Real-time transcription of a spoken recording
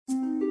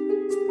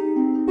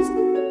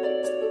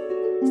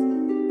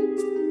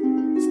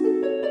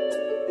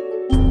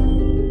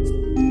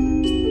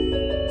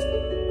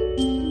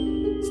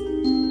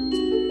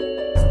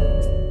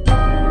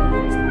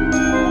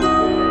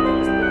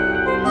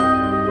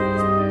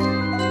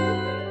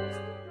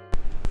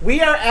We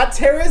are at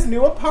Tara's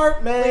new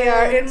apartment. We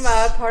are in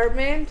my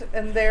apartment,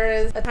 and there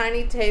is a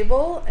tiny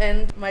table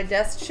and my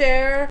desk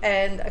chair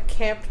and a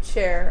camp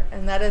chair,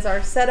 and that is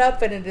our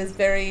setup, and it is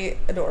very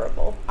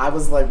adorable. I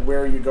was like,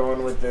 where are you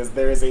going with this?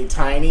 There is a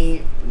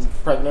tiny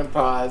pregnant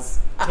pause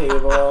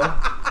table.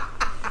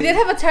 We did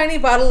have a tiny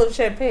bottle of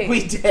champagne.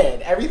 We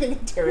did. Everything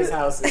in Tara's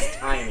house is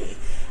tiny.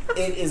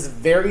 It is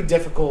very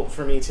difficult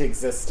for me to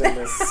exist in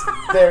this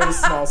very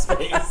small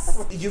space.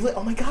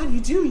 Oh my god, you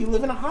do. You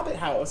live in a hobbit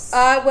house.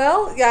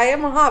 Well, yeah, I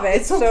am a hobbit.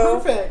 It's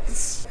so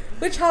perfect.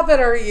 Which hobbit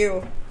are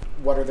you?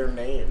 What are their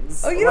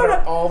names? Oh, you what don't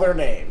are know. all their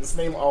names?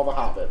 Name all the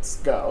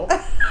hobbits. Go.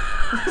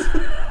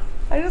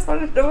 I just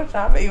wanted to know which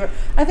hobbit you were.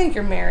 I think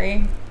you're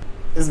Mary.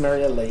 Is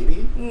Mary a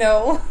lady?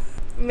 No.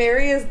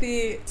 Mary is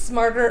the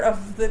smarter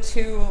of the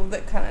two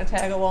that kind of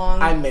tag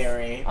along. I'm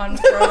Mary. On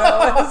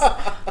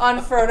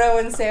Frodo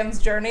and Sam's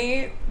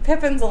journey.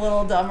 Pippin's a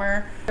little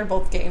dumber. They're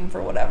both game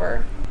for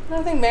whatever.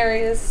 I think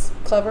Mary is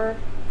clever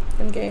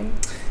and game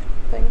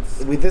things.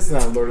 This is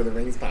not a Lord of the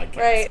Rings podcast.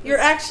 Right. You're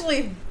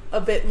actually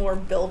a bit more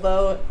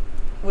Bilbo,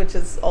 which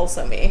is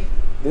also me.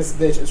 This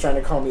bitch is trying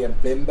to call me a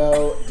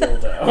bimbo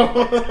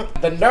dildo.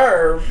 The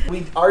nerve.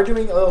 We are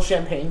doing a little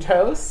champagne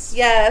toast.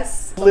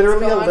 Yes.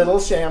 Literally a little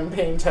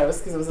champagne toast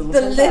because it was a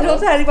little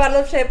tiny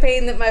bottle of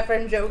champagne that my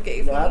friend Joe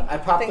gave me. I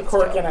popped the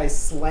cork and I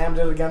slammed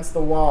it against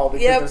the wall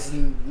because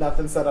there's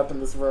nothing set up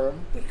in this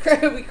room.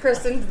 We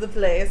christened the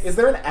place. Is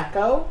there an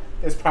echo?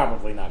 There's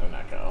probably not an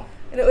echo.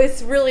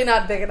 It's really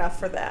not big enough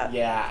for that.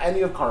 Yeah, and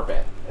you have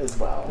carpet as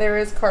well. There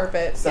is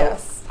carpet, so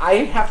yes. I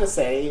have to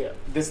say,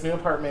 this new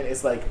apartment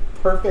is like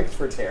perfect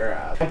for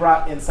Tara. I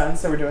brought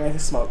incense, so we're doing like a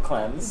smoke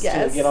cleanse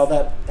to get all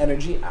that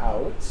energy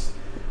out.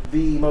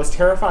 The most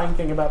terrifying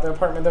thing about the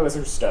apartment, though, is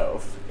her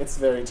stove. It's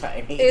very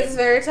tiny. It's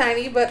very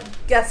tiny, but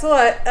guess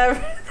what?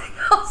 Everything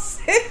else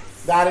is.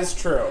 That is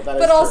true.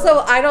 But also,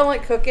 I don't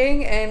like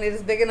cooking, and it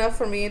is big enough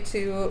for me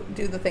to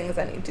do the things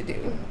I need to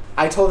do.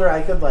 I told her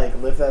I could,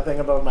 lift that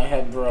thing above my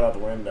head and throw it out the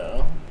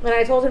window. And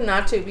I told him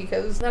not to,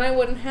 because then I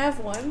wouldn't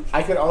have one.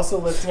 I could also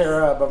lift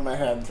Tara above my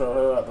head and throw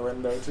her out the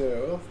window,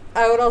 too.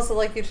 I would also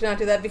like you to not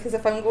do that, because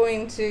if I'm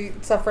going to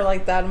suffer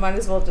like that, I might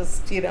as well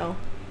just, do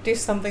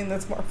something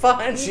that's more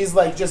fun. She's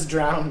like, just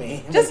drown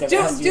me. Just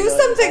do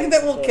something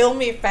that will kill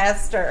me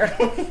faster.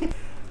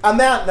 On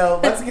that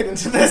note, let's get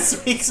into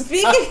this week's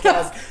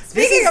podcast.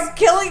 Speaking of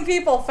killing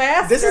people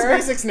faster. This is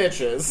Basic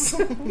Snitches.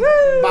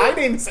 My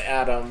name's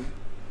Adam.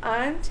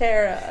 I'm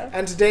Tara.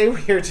 And today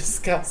we are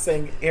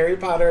discussing Harry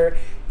Potter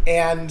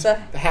and the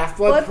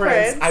Half-Blood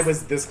Prince. I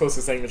was this close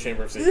to saying the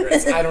Chamber of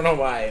Secrets. I don't know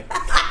why.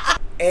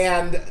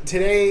 And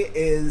today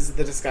is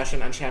the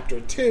discussion on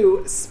Chapter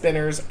 2,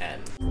 Spinner's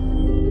End.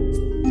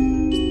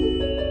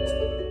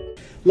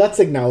 Let's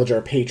acknowledge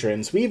our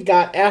patrons. We've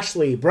got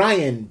Ashley,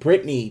 Brian,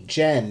 Brittany,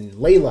 Jen,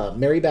 Layla,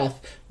 Mary Beth,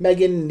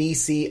 Megan,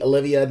 Nisi,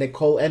 Olivia,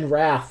 Nicole, and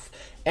Raph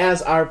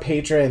as our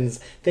patrons.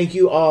 Thank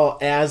you all,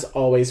 as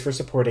always, for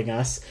supporting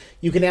us.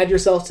 You can add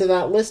yourself to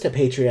that list at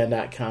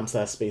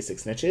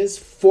patreon.com/basicsnitches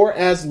for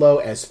as low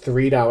as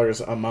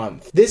 $3 a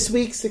month. This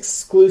week's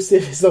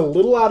exclusive is a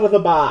little out of the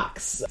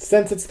box.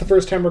 Since it's the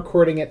first time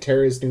recording at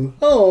Tara's new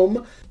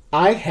home,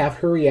 I have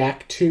her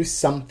react to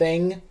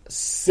something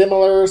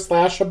similar /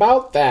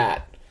 about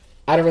that.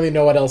 I don't really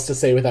know what else to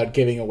say without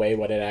giving away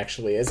what it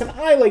actually is, and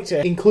I like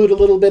to include a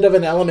little bit of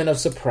an element of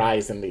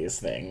surprise in these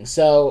things.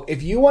 So,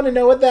 if you want to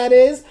know what that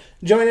is,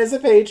 join us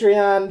at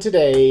Patreon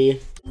today.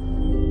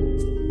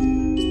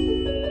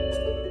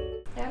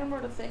 Adam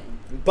wrote a thing.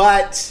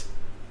 But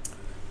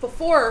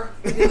before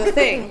we do the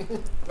thing,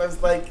 it was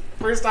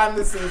first time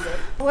this season.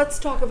 Let's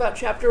talk about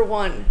Chapter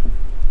 1,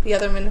 The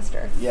Other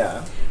Minister.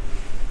 Yeah.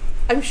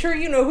 I'm sure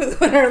you know who the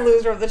winner and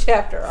loser of the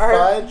chapter are.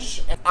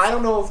 Fudge. I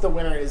don't know if the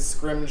winner is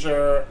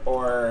Scrimgeour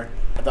or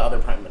the other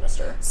Prime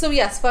Minister. So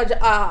yes, Fudge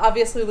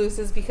obviously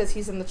loses because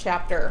he's in the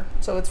chapter.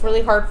 So it's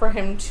really hard for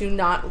him to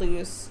not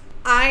lose.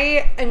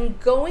 I am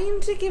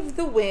going to give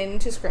the win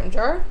to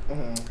Scrimgeour.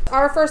 Mm-hmm.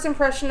 Our first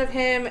impression of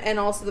him, and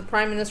also the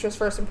Prime Minister's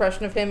first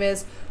impression of him,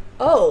 is,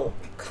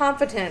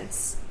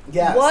 competence.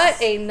 Yes. What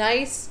a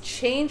nice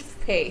change of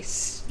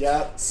pace.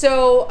 Yep.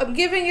 So I'm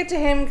giving it to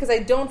him because I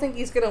don't think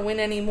he's going to win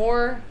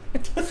anymore.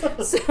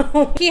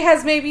 So he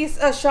has maybe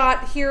a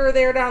shot here or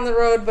there down the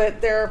road, but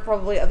there are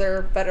probably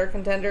other better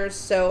contenders.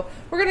 So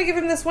we're going to give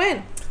him this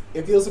win.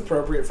 It feels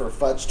appropriate for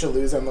Fudge to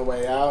lose on the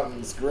way out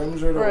and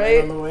Scrimgeour to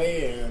win on the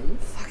way in.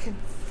 Fucking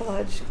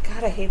Fudge.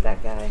 God, I hate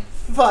that guy.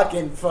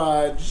 Fucking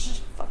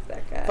Fudge. Fuck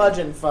that guy. Fudge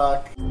and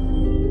fuck.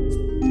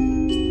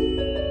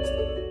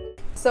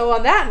 So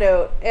on that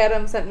note,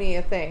 Adam sent me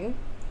a thing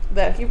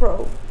that he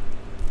wrote.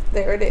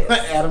 There it is.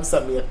 Adam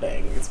sent me a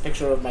thing. It's a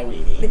picture of my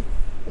weenie.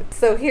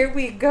 So here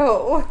we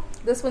go.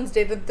 This one's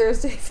dated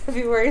Thursday,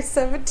 February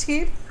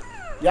 17th.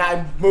 Yeah,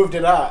 I moved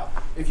it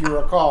up, if you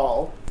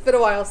recall. It's been a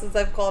while since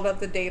I've called out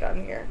the date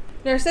on here.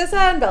 Narcissa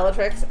and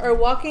Bellatrix are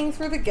walking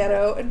through the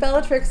ghetto, and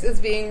Bellatrix is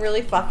being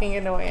really fucking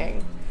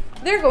annoying.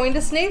 They're going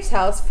to Snape's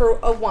house for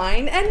a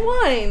wine and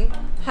wine.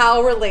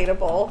 How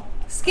relatable.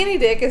 Skinny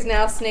Dick is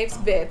now Snape's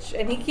bitch,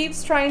 and he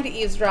keeps trying to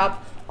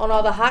eavesdrop on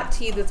all the hot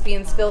tea that's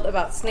being spilled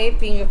about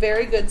Snape being a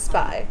very good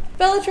spy.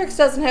 Bellatrix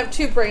doesn't have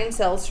 2 brain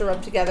cells to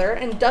rub together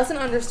and doesn't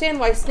understand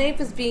why Snape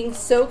is being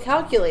so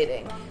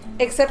calculating,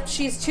 except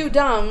she's too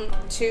dumb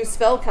to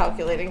spell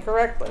calculating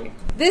correctly.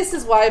 This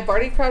is why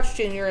Barty Crouch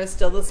Jr. is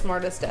still the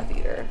smartest Death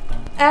Eater.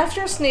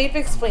 After Snape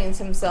explains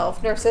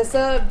himself,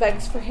 Narcissa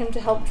begs for him to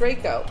help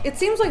Draco. It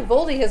seems like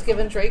Voldy has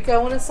given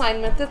Draco an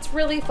assignment that's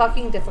really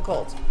fucking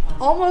difficult.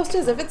 Almost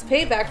as if it's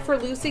payback for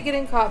Lucy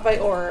getting caught by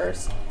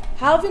Aurors.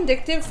 How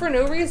vindictive for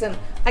no reason.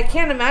 I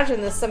can't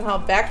imagine this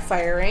somehow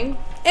backfiring.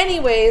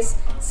 Anyways,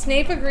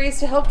 Snape agrees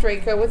to help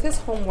Draco with his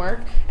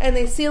homework, and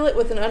they seal it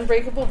with an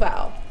unbreakable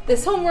vow.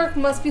 This homework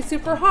must be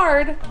super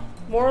hard.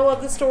 Moral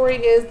of the story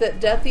is that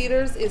Death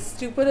Eaters is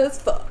stupid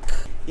as fuck.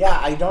 Yeah,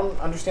 I don't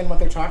understand what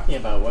they're talking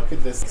about. What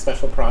could this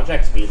special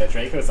project be that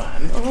Draco's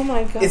on? Oh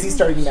my god. Is he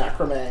starting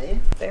macrame?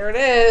 There it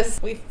is.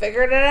 We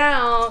figured it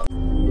out.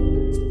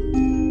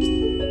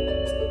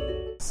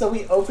 So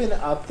we open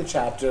up the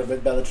chapter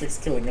with Bellatrix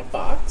killing a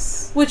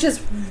fox. Which is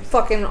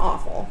fucking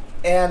awful.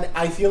 And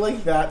I feel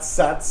like that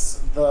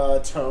sets the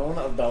tone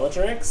of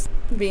Bellatrix.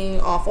 Being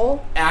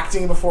awful.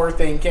 Acting before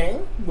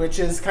thinking, which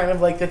is kind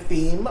of like the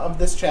theme of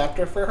this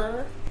chapter for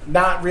her.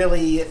 Not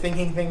really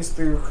thinking things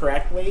through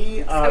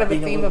correctly. Kind of a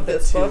theme of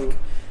this book.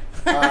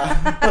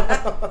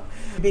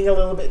 Being a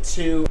little bit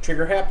too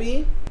trigger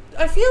happy.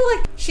 I feel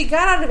like she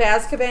got out of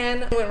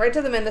Azkaban, went right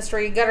to the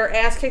Ministry, got her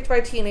ass kicked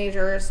by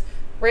teenagers,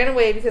 ran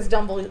away because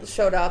Dumbledore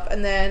showed up,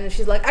 and then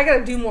she's like, I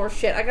gotta do more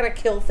shit. I gotta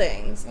kill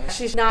things.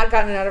 She's not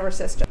gotten it out of her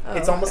system.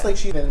 It's almost like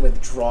she's in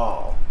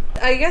withdrawal.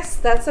 I guess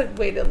that's a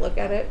way to look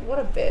at it. What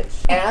a bitch.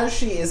 As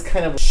she is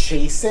kind of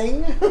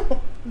chasing,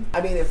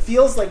 I mean, it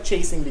feels like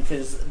chasing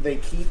because they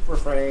keep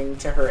referring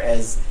to her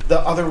as the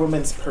other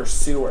woman's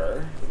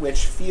pursuer,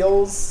 which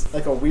feels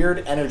like a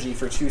weird energy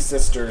for 2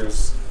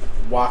 sisters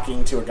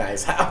walking to a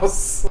guy's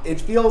house. It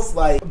feels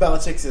like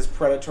Bellatrix is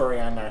predatory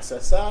on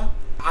Narcissa.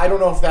 I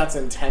don't know if that's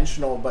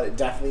intentional, but it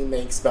definitely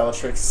makes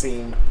Bellatrix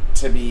seem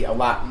to be a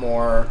lot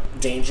more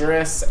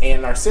dangerous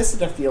and Narcissa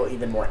to feel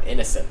even more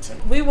innocent.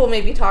 We will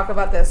maybe talk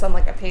about this on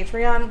like a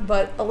Patreon,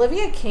 but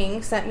Olivia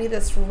King sent me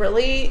this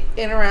really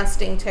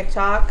interesting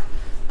TikTok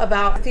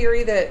about the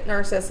theory that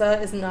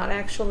Narcissa is not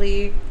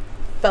actually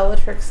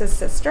Bellatrix's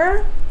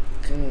sister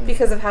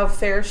because of how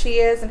fair she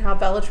is and how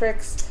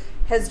Bellatrix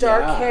has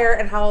dark hair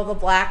and how the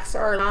blacks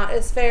are not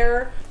as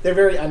fair. They're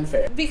very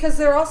unfair. Because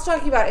they're also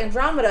talking about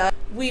Andromeda.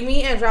 We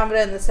meet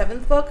Andromeda in the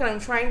 7th book, and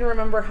I'm trying to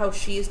remember how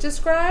she's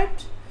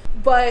described.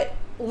 But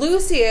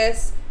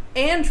Lucius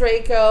and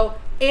Draco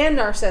and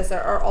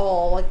Narcissa are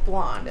all like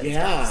blonde and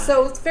stuff.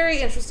 So it's very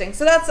interesting.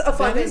 So that's a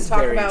fun thing to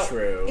talk about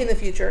in the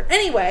future.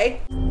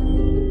 Anyway.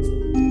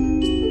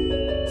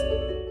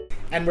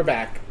 And we're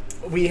back.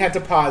 We had to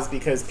pause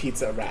because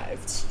pizza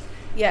arrived.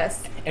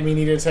 Yes. And we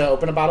needed to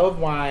open a bottle of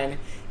wine.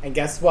 And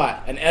guess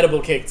what? An edible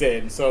kicked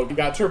in. So we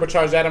got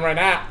turbocharged at him right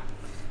now.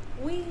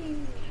 Wee.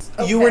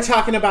 Okay. You were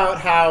talking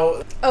about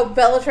how... Oh,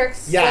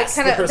 Bellatrix. Yes,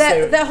 like, kind of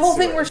that whole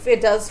thing where it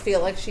does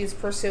feel like she's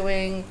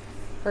pursuing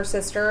her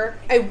sister.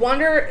 I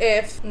wonder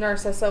if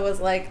Narcissa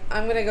was like,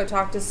 I'm going to go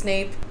talk to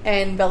Snape,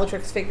 and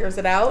Bellatrix figures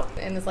it out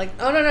and is like,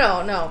 oh,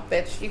 no,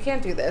 bitch, you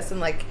can't do this, and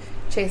like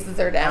chases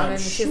her down,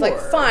 and she's like,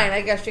 fine,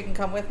 I guess you can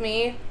come with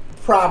me.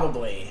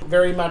 Probably.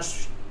 Very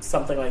much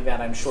something like that,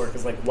 I'm sure,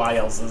 because like, why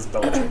else is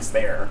Bellatrix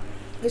there?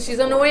 Because she's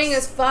annoying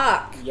as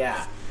fuck.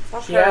 Yeah.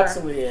 Fuck she her.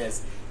 absolutely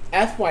is.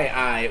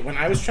 FYI, when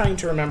I was trying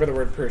to remember the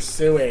word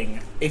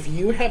pursuing, if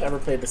you have ever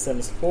played The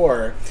Sims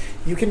 4,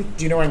 you can...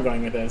 Do you know where I'm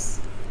going with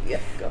this? Yeah,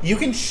 go. You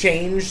can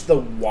change the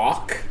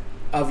walk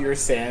of your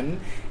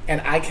sim,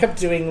 and I kept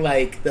doing,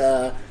 like,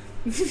 the...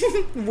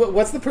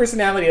 What's the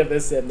personality of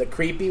this sim? The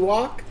creepy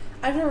walk?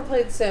 I've never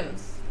played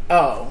Sims.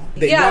 Oh.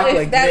 They walk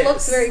like that this.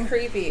 looks very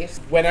creepy.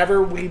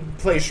 Whenever we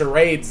play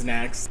charades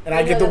next, and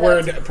I get the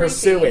word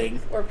pursuing,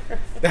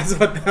 that's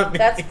what that means.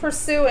 That's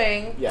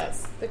pursuing.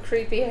 Yes. The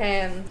creepy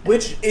hand.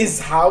 Which is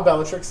how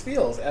Bellatrix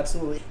feels,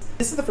 absolutely.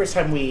 This is the first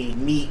time we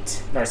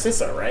meet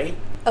Narcissa, right?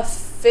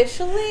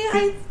 Officially,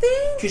 I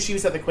think? Because she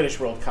was at the Quidditch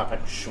World Cup,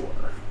 I'm sure.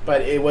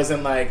 But it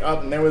wasn't like, oh,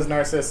 and there was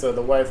Narcissa,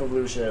 the wife of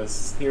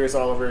Lucius. Here's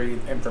all of her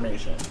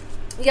information.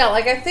 Yeah,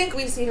 like, I think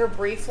we see her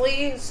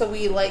briefly, so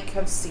we, like,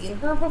 have seen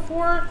her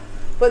before.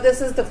 But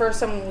this is the first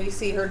time we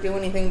see her do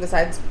anything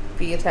besides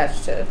be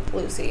attached to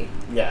Lucy.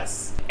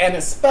 Yes. And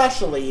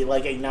especially,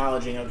 like,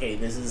 acknowledging, okay,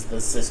 this is the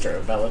sister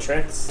of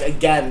Bellatrix.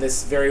 Again,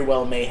 this very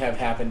well may have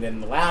happened in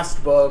the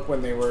last book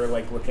when they were,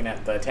 like, looking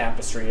at the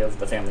tapestry of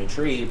the family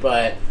tree,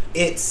 but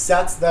it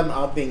sets them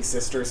up being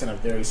sisters in a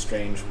very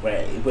strange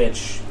way,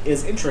 which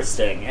is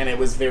interesting, and it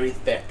was very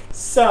thick.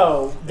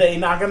 So, they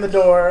knock on the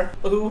door.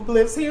 Who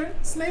lives here?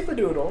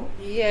 Snape-a-doodle.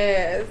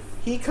 Yes.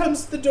 He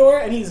comes to the door,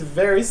 and he's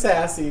very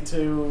sassy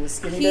to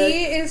Skinny Dick.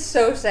 He is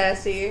so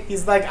sassy.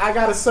 He's like, I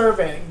got a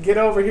servant. Get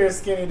over here,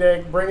 Skinny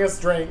Dick. Bring us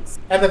drinks.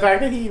 And the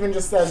fact that he even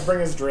just says,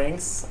 bring us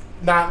drinks,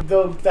 not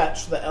go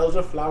fetch the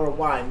elderflower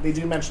wine. They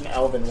do mention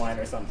elven wine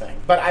or something.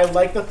 But I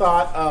like the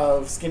thought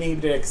of Skinny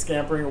Dick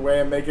scampering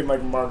away and making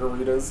like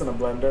margaritas in a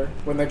blender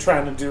when they're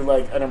trying to do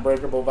like an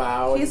unbreakable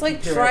vow. He's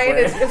like trying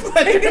to do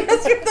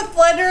the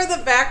blender in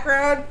the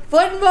background.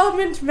 One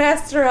moment,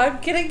 master, I'm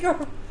getting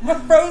your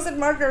frozen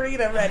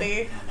margarita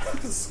ready.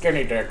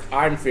 Skinny Dick,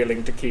 I'm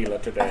feeling tequila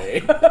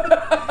today.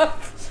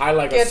 I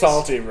like a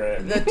salty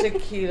red. The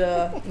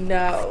tequila,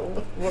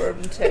 no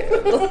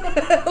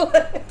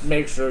wormtail.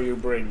 Make sure you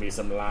bring me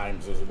some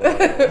limes as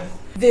well.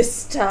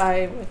 This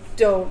time,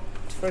 don't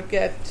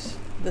forget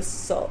the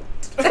salt.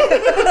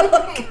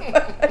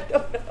 I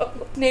don't know.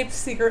 Snape's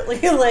secretly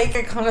like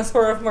a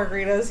connoisseur of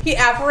margaritas. He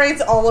apparates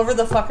all over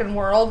the fucking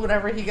world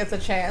whenever he gets a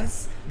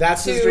chance.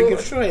 That's his drink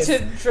of choice. To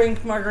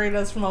drink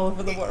margaritas from all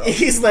over the world.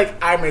 He's like,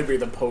 I may be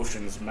the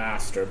potions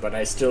master, but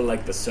I still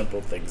like the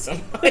simple things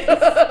in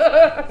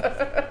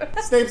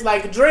life. Snape's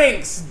like,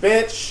 drinks,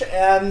 bitch.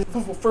 And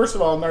first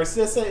of all,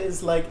 Narcissa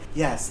is like,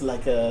 yes,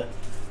 like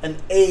an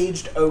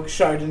aged oak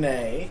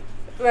Chardonnay.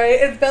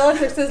 Right? And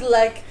Bellatrix is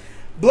like,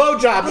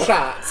 blowjob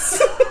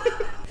shots.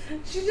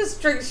 She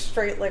just drinks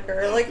straight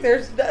liquor. Like,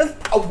 there's no...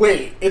 Oh,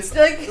 wait. It's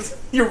like...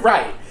 You're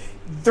right.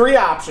 3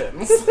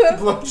 options.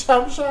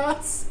 Blowjob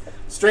shots,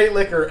 straight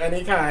liquor,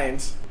 any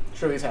kind,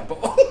 Shirley Temple.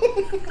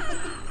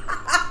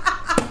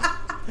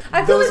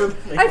 I feel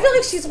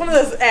like she's one of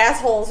those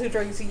assholes who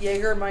drinks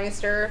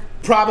Jägermeister.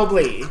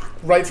 Probably.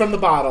 Right from the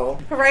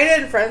bottle. Write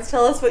in, friends.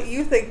 Tell us what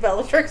you think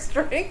Bellatrix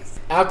drinks.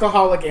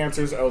 Alcoholic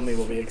answers only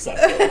will be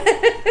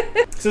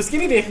accepted. So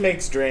Skinny Dick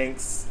makes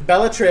drinks.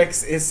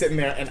 Bellatrix is sitting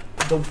there, and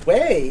the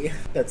way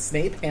that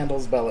Snape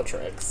handles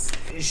Bellatrix,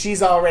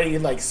 she's already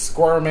like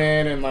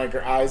squirming and like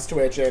her eyes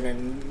twitching,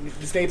 and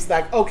Snape's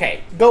like,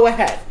 okay, go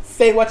ahead.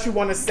 Say what you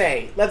want to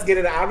say. Let's get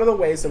it out of the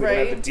way so we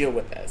don't have to deal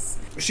with this.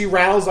 She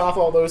rattles off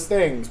all those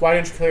things. Why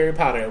didn't you kill Harry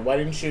Potter? Why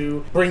didn't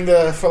you bring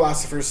the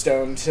Philosopher's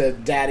Stone to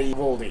Daddy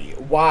Voldy?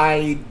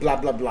 Why blah,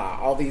 blah, blah.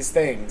 All these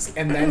things.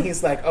 And then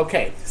he's like,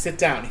 okay, sit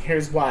down.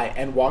 Here's why.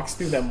 And walks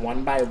through them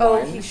one by one.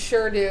 Oh, he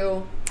sure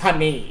do.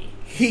 Honey,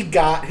 he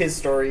got his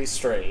story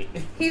straight.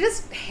 He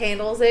just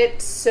handles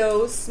it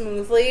so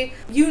smoothly.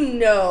 You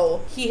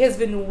know he has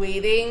been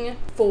waiting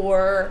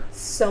for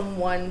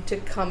someone to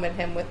come at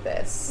him with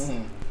this.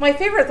 Mm-hmm. My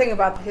favorite thing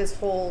about his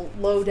whole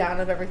lowdown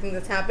of everything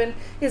that's happened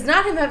is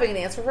not him having an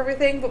answer for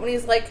everything, but when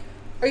he's like,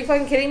 are you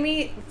fucking kidding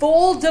me?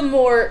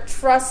 Voldemort,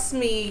 trust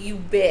me, you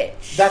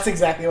bitch. That's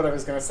exactly what I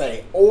was going to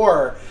say.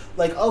 Or,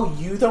 like, oh,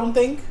 you don't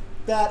think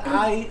that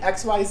I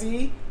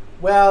XYZ?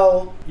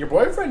 Well, your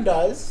boyfriend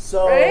does,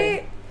 so...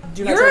 Right?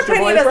 Do you not your trust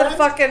opinion your doesn't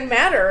fucking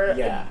matter.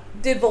 Yeah.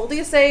 Did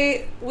Voldy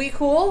say, we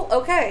cool?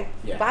 Okay.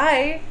 Yeah.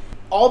 Bye.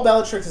 All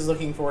Bellatrix is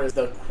looking for is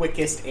the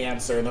quickest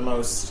answer, the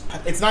most...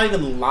 It's not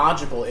even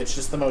logical, it's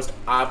just the most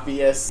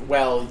obvious,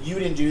 well, you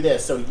didn't do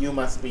this, so you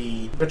must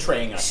be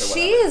betraying us or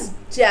whatever. She is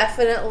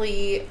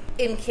definitely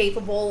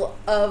incapable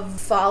of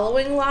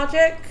following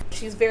logic.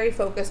 She's very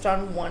focused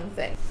on one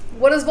thing.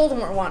 What does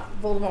Voldemort want?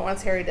 Voldemort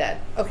wants Harry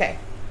dead. Okay.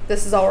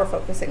 This is all we're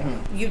focusing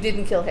on. You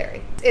didn't kill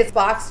Harry. It's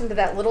boxed into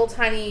that little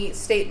tiny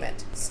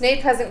statement. Snape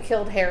hasn't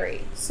killed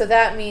Harry, so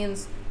that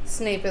means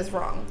Snape is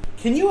wrong.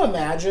 Can you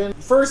imagine?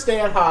 First day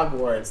at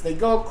Hogwarts. They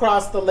go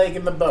across the lake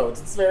in the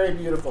boats. It's very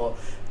beautiful.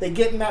 They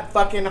get in that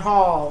fucking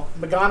hall.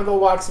 McGonagall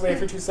walks away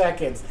for 2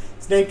 seconds.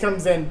 Snape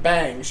comes in,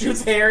 bang,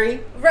 shoots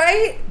Harry.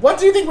 Right? What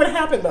do you think would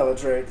happen,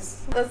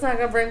 Bellatrix? That's not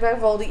gonna bring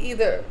back Voldy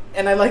either.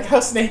 And I like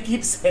how Snape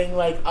keeps saying,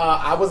 like,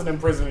 I wasn't in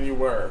prison and you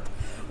were.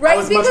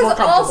 Right, because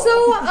also,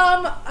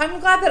 I'm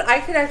glad that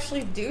I could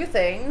actually do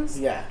things.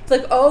 Yeah. It's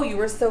like, oh, you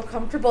were so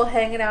comfortable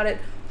hanging out at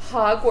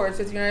Hogwarts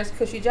with your nice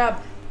cushy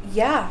job.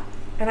 Yeah,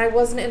 and I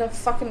wasn't in a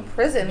fucking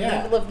prison in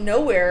the middle of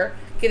nowhere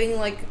getting,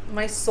 like,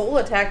 my soul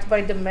attacked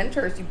by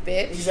Dementors, you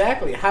bitch.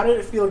 Exactly. How did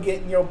it feel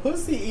getting your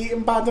pussy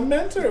eaten by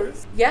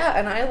Dementors? Yeah,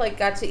 and I, like,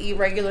 got to eat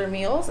regular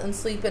meals and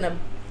sleep in a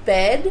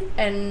bed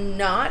and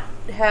not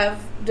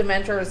have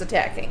Dementors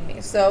attacking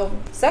me. So,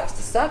 sucks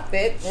to suck,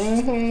 bitch.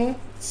 Mm-hmm.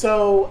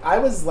 So I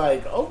was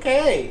like,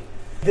 okay,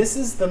 this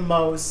is the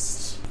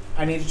most...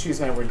 I need to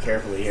choose my word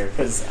carefully here,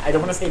 because I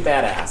don't want to say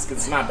badass,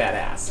 because it's not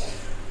badass.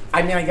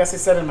 I mean, I guess I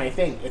said in my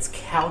thing, it's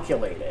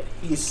calculated.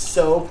 He's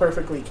so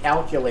perfectly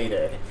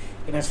calculated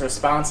in his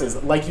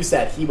responses. Like you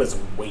said, he was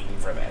waiting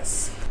for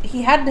this.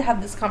 He had to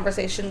have this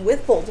conversation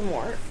with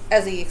Voldemort,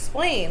 as he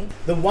explained.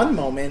 The one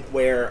moment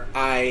where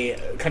I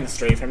kind of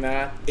stray from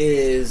that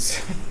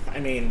is, I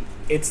mean,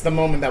 it's the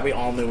moment that we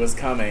all knew was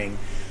coming,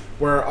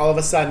 where all of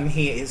a sudden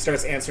he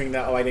starts answering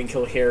the, oh, I didn't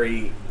kill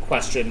Harry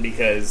question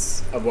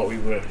because of what we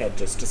had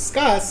just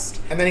discussed.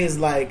 And then he's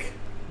like,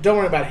 don't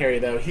worry about Harry,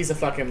 though. He's a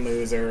fucking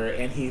loser,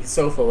 and he's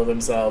so full of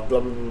himself, blah,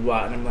 blah, blah,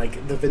 blah. And I'm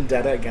like, the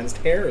vendetta against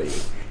Harry.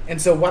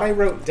 And so what I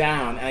wrote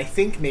down, and I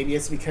think maybe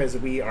it's because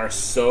we are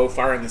so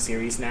far in the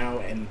series now,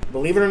 and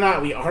believe it or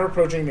not, we are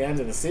approaching the end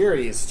of the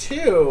series,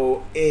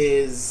 too,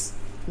 is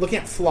looking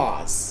at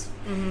flaws.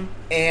 Mm-hmm.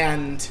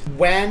 And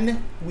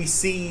when we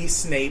see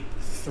Snape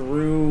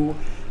through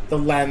the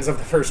lens of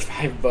the first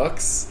 5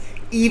 books,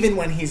 even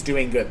when he's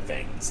doing good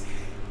things,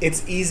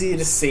 it's easy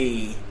to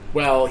see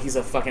well, he's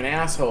a fucking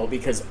asshole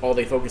because all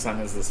they focus on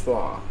is this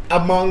flaw.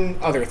 Among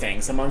other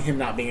things, among him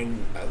not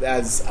being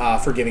as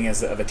forgiving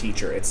as of a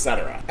teacher,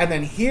 etc. And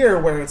then here,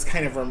 where it's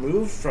kind of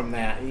removed from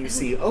that, and you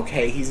see,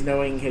 okay, he's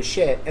knowing his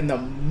shit, and the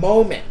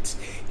moment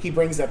he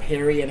brings up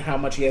Harry and how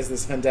much he has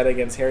this vendetta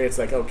against Harry, it's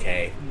like,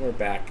 okay, we're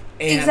back.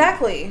 And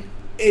exactly.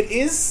 It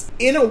is,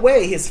 in a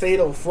way, his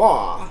fatal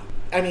flaw.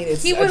 I mean,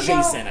 it's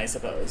adjacent, I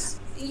suppose.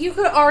 You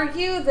could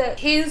argue that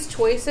his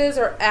choices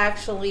are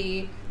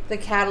actually the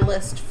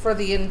catalyst for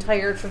the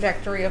entire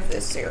trajectory of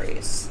this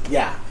series.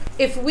 Yeah.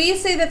 If we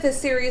say that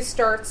this series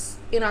starts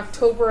in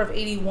October of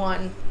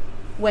 81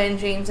 when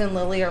James and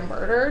Lily are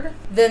murdered,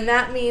 then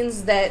that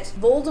means that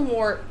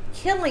Voldemort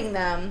killing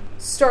them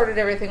started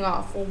everything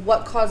off. Well,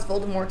 what caused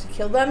Voldemort to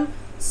kill them?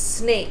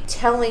 Snape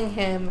telling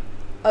him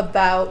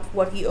about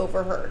what he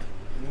overheard.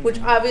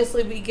 Which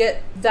obviously we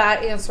get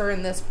that answer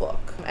in this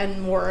book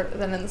and more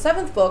than in the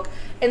 7th book.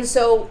 And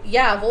so,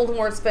 yeah,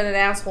 Voldemort's been an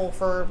asshole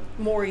for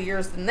more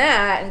years than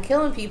that and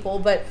killing people,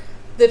 but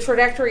the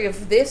trajectory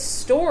of this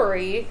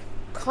story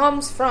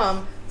comes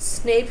from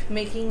Snape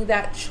making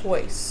that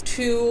choice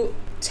to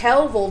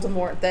tell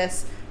Voldemort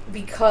this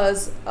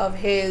because of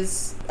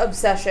his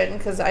obsession,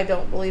 because I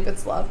don't believe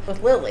it's love,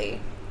 with Lily.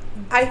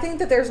 I think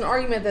that there's an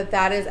argument that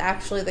that is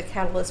actually the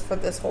catalyst for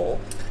this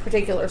whole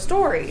particular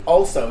story.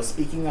 Also,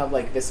 speaking of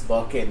like this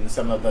book and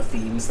some of the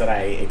themes that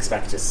I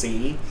expect to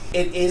see,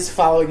 it is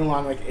following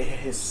along like a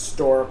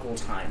historical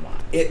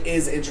timeline. It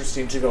is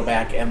interesting to go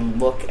back and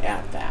look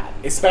at that,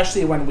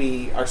 especially when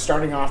we are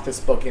starting off this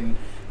book in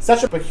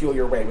such a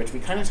peculiar way, which we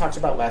kind of talked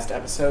about last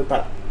episode,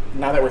 but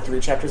now that we're 3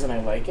 chapters and I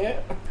like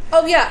it.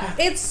 Oh yeah,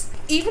 it's,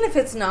 even if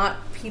it's not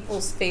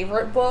people's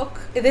favorite book,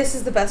 this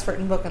is the best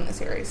written book in the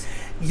series.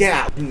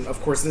 Yeah,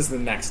 of course this is the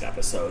next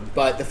episode,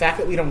 but the fact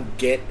that we don't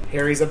get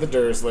Harry's of the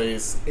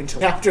Dursleys until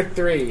chapter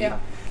 3, yeah.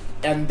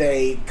 And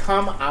they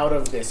come out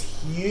of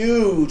this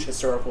huge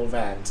historical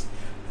event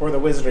for the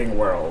Wizarding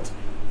World,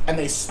 and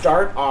they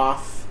start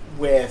off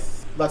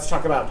with, let's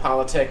talk about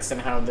politics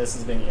and how this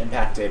is being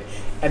impacted,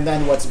 and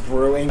then what's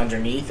brewing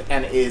underneath,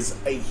 and is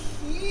a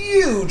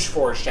huge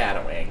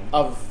foreshadowing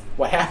of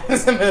what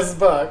happens in this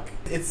book.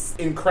 It's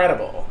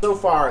incredible. So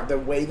far, the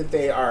way that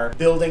they are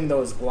building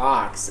those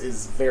blocks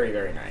is very,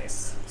 very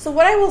nice. So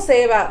what I will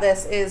say about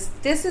this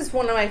is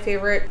one of my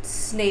favorite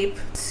Snape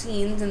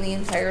scenes in the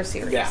entire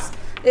series. Yeah.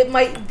 It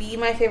might be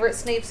my favorite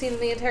Snape scene in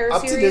the entire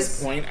series. Up to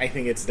this point, I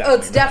think it's definitely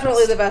it's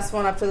definitely the best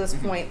one up to this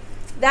point.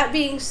 That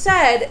being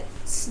said,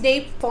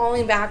 Snape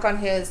falling back on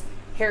his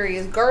Harry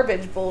is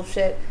garbage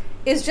bullshit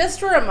is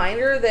just a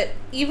reminder that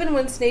even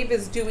when Snape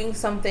is doing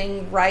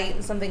something right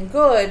and something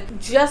good,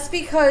 just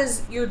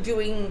because you're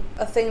doing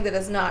a thing that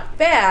is not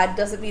bad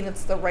doesn't mean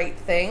it's the right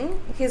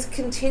thing. His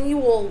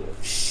continual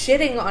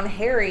shitting on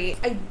Harry,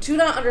 I do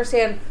not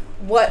understand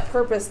what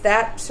purpose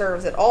that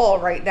serves at all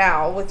right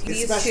now with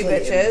these especially two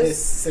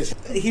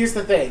bitches. Here's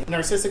the thing,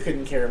 Narcissa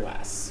couldn't care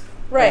less.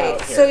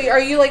 Right. So are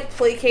you like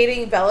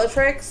placating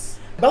Bellatrix?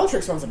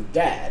 Bellatrix wants him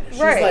dead. She's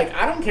right. like,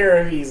 I don't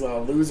care if he's a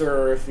loser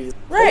or if he's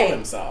full of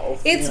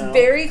himself. It's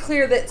very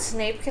clear that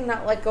Snape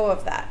cannot let go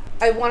of that.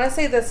 I want to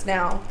say this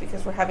now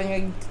because we're having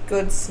a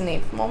good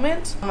Snape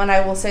moment. And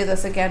I will say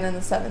this again in the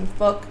 7th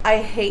book. I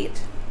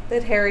hate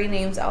that Harry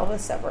names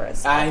Albus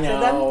Severus. I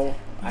know.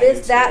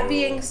 That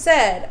being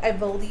said, I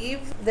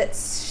believe that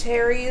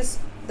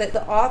that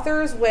the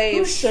author's way...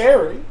 Who's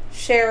Sherry?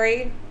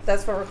 Sherry.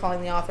 That's what we're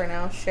calling the author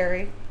now.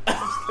 Sherry.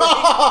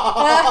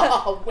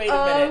 Oh, wait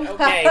a minute.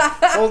 Okay,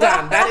 hold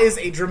on. That is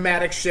a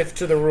dramatic shift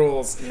to the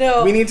rules.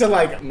 No, we need to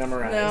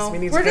memorize. No. We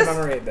need to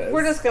commemorate this.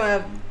 We're just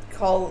gonna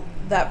call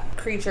that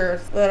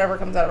creature whatever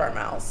comes out of our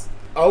mouths.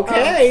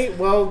 Okay,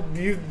 well,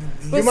 you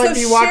might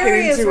be walking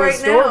into right a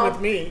store now,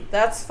 with me.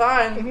 That's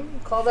fine. Mm-hmm.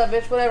 Call that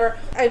bitch whatever.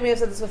 I may have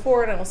said this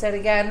before, and I will say it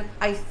again.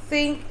 I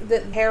think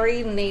that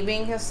Harry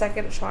naming his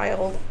second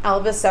child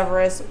Albus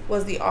Severus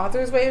was the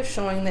author's way of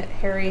showing that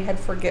Harry had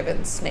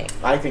forgiven Snape.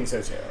 I think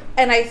so too.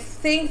 And I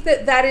think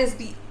that that is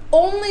the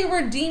only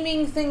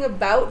redeeming thing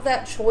about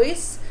that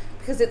choice,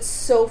 because it's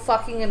so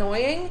fucking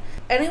annoying.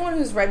 Anyone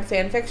who's read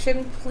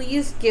fanfiction,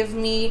 please give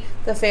me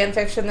the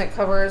fanfiction that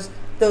covers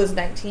those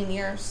 19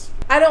 years.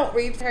 I don't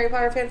read Harry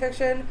Potter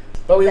fanfiction.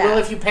 But we will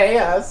if you pay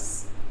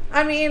us.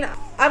 I mean,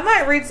 I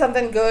might read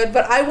something good,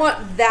 but I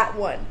want that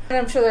one. And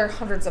I'm sure there are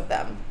hundreds of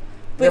them.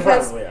 There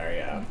probably are,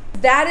 yeah.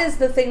 That is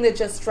the thing that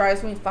just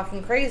drives me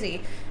fucking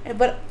crazy.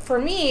 But for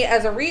me,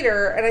 as a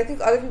reader, and I think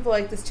other people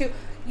like this too,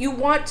 you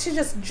want to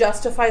just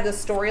justify the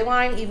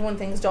storyline even when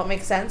things don't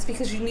make sense,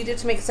 because you need it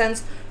to make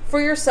sense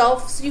for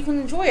yourself so you can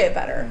enjoy it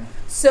better.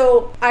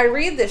 So I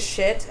read this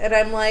shit, and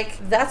I'm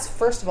like, that's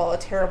first of all a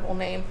terrible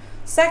name.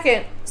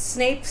 Second,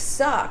 Snape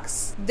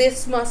sucks.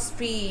 This must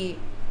be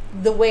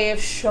the way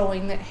of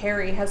showing that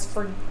Harry has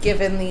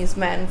forgiven these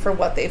men for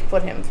what they've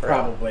put him through.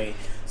 Probably.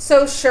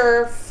 So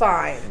sure,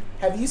 fine.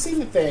 Have you seen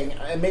the thing,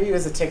 maybe it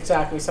was a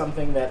TikTok or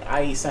something that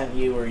I sent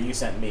you or you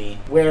sent me,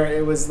 where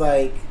it was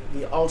like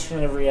the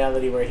alternative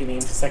reality where he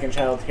named his second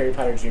child Harry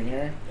Potter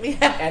Jr.?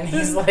 Yeah. And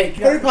he's like,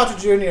 Harry Potter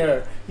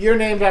Jr., you're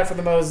named after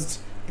the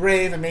most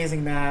brave,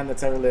 amazing man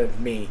that's ever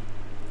lived, me.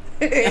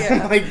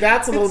 Yeah. Like,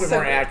 that's a little It's bit so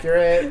more good.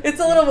 accurate. It's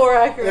a little more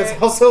accurate.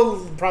 It's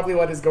also probably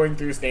what is going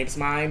through Snape's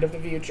mind of the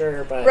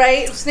future, but...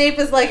 Right? Snape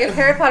is like, if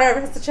Harry Potter ever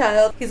has a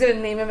child, he's going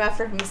to name him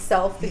after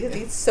himself because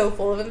he's so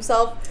full of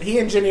himself. He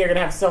and Ginny are going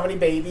to have so many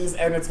babies,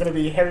 and it's going to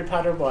be Harry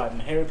Potter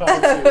 1, Harry Potter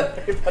 2,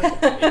 Harry Potter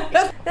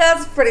 3.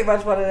 That's pretty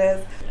much what it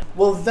is.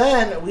 Well,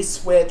 then we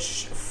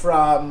switch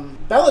from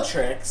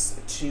Bellatrix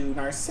to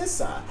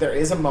Narcissa. There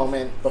is a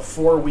moment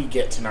before we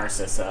get to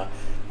Narcissa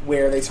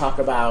where they talk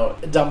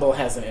about Dumble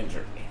has an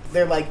injury.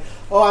 They're like,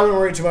 oh, I don't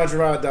worry too much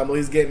about Dumble.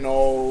 He's getting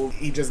old.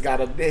 He just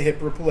got a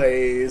hip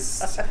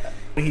replaced.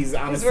 He's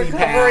on his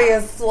recovery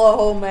is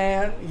slow,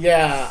 man.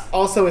 Yeah.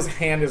 Also, his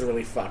hand is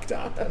really fucked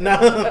up. No,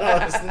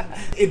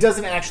 it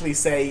doesn't actually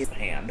say his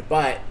hand,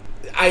 but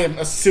I am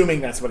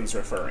assuming that's what he's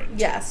referring to.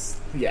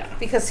 Yes. Yeah.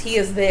 Because he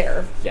is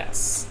there.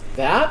 Yes.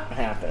 That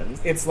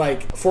happens. It's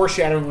like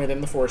foreshadowing within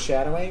the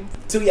foreshadowing.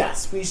 So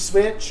yes, we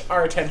switch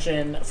our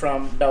attention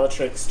from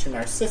Bellatrix to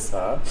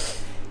Narcissa.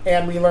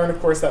 And we learn,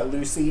 of course, that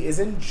Lucy is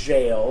in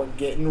jail,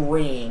 getting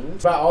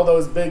ringed by all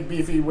those big,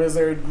 beefy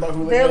wizard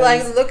hooligans. They're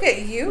like, look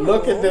at you.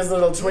 Look at this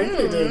little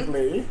twinkly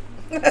dinkly.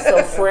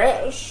 So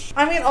fresh.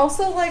 I mean,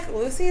 also, like,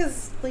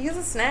 he's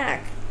a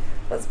snack.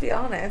 Let's be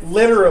honest.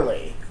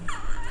 Literally.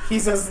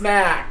 He's a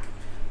snack.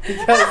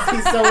 Because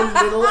he's so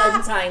little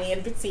and tiny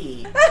and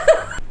petite.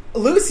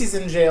 Lucy's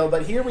in jail,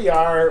 but here we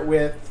are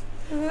with...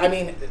 I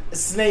mean,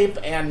 Snape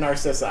and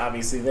Narcissa,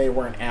 obviously, they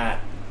weren't at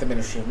the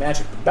Ministry of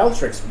Magic, but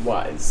Bellatrix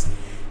was.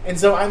 And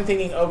so I'm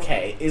thinking,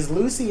 okay, is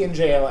Lucy in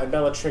jail and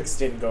Bellatrix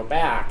didn't go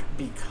back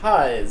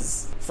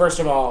because, first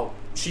of all,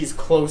 she's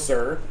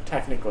closer,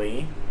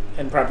 technically,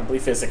 and probably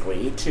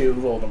physically, to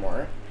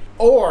Voldemort?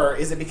 Or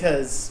is it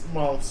because,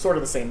 well, sort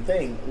of the same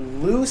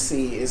thing,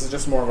 Lucy is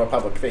just more of a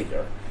public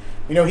figure?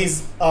 You know,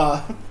 he's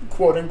a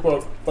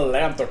quote-unquote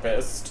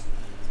philanthropist.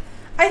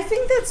 I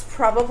think that's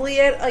probably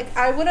it. Like,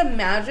 I would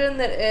imagine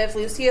that if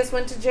Lucius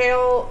went to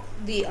jail,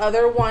 the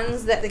other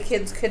ones that the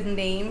kids could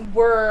name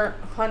were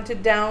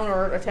hunted down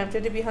or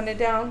attempted to be hunted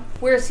down.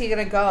 Where's he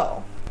gonna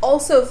go?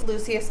 Also, if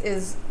Lucius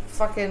is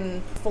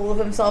fucking full of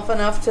himself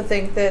enough to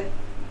think that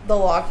the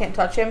law can't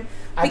touch him.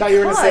 I thought you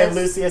were gonna say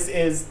Lucius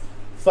is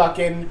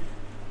fucking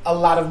a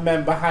lot of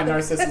men behind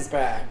Narcissa's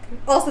back.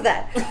 Also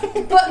that.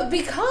 But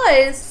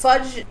because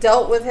Fudge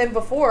dealt with him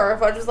before,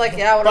 Fudge was like,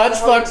 yeah, whatever.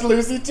 Fudge fucked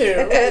Lucy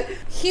too.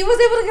 He was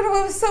able to get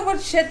away with so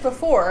much shit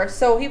before,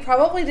 so he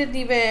probably didn't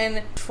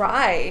even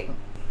try.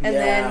 And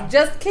then,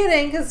 just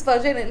kidding, because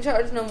Fudge ain't in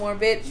charge no more,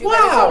 bitch. You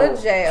gotta go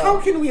to jail. How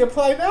can we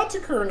apply that to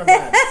current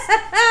events?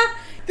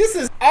 This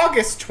is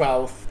August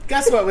 12th.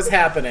 Guess what was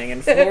happening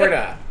in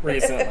Florida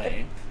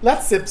recently?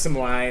 Let's sip some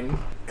wine.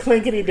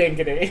 Clinkety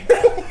dinkety.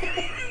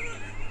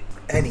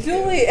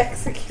 Duly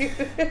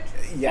executed.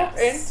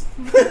 Yes.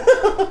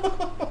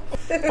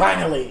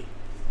 Finally,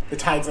 the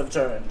tides have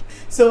turned.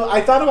 So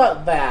I thought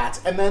about that,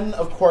 and then,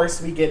 of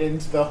course, we get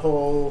into the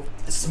whole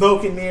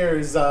smoke and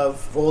mirrors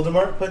of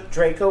Voldemort put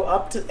Draco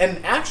up to...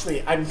 And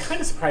actually, I'm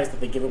kind of surprised that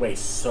they give away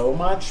so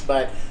much,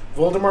 but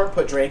Voldemort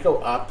put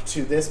Draco up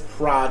to this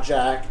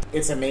project.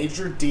 It's a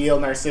major deal.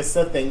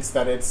 Narcissa thinks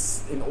that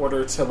it's in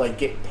order to, like,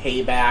 get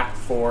payback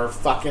for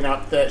fucking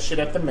up the shit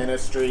at the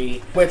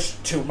Ministry. Which,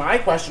 to my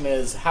question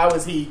is, how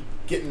is he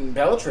getting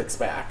Bellatrix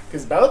back?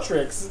 Because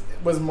Bellatrix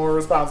was more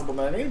responsible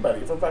than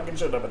anybody for fucking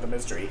shit up at the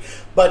Ministry.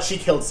 But she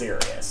killed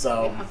Sirius,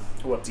 so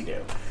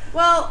whoop-de-doo.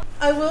 Well,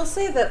 I will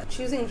say that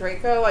choosing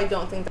Draco, I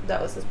don't think that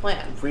was his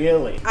plan.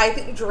 Really? I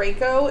think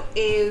Draco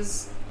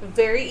is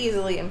very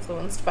easily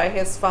influenced by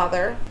his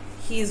father.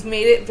 He's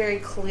made it very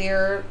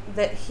clear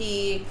that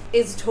he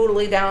is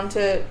totally down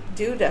to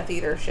do Death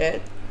Eater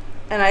shit.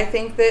 And I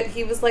think that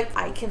he was like,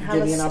 I can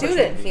have a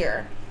student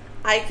here.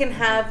 I can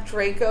have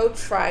Draco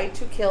try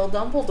to kill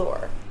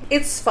Dumbledore.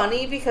 It's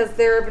funny because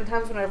there have been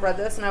times when I've read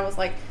this and I was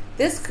like,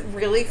 this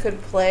really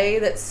could play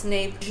that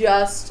Snape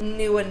just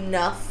knew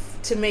enough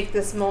to make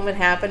this moment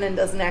happen and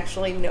doesn't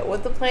actually know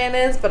what the plan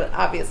is, but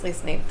obviously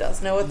Snape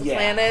does know what the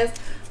plan is.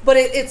 But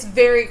it's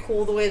very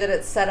cool the way that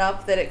it's set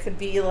up, that it could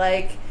be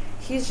like,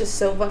 he's just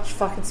so much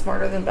fucking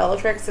smarter than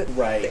Bellatrix.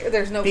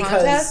 There's no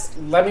contest.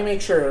 Let me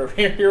make sure.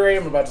 Here I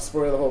am about to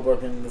spoil the whole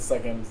book in the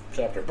second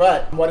chapter.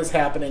 But what is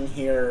happening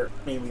here,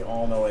 I mean, we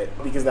all know it,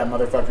 because that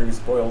motherfucker who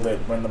spoiled it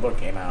when the book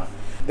came out,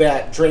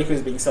 that Draco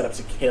is being set up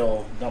to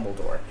kill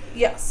Dumbledore.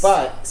 Yes.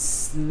 But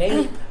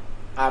Snape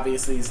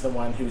obviously is the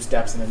one who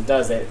steps in and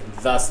does it,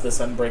 thus this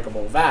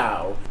unbreakable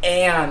vow.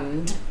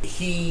 And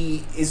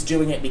he is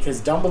doing it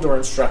because Dumbledore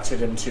instructed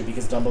him to,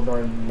 because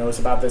Dumbledore knows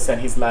about this,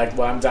 and he's like,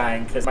 well, I'm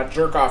dying because my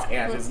jerk-off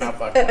hand is not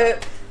fucked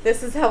up.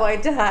 This is how I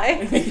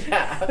die.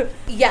 Yeah.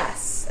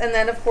 Yes. And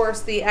then, of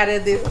course, these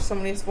are so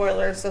many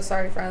spoilers, so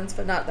sorry, friends,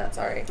 but not that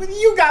sorry. If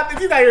you got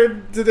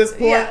here to this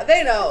point. Yeah,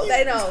 they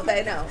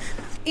know.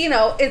 You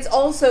know, it's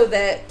also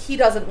that he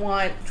doesn't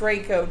want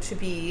Draco to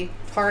be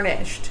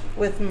tarnished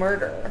with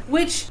murder,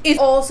 which is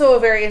also a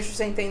very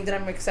interesting thing that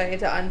I'm excited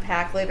to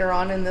unpack later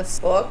on in this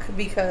book,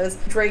 because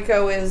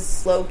Draco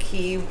is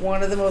low-key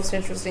one of the most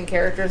interesting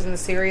characters in the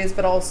series,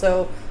 but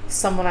also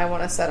someone I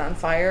want to set on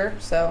fire.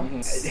 So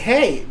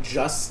hey,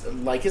 just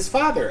like his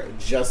father,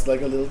 just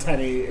like a little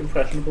tiny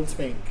impressionable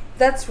twink.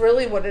 That's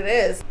really what it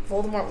is.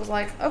 Voldemort was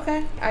like,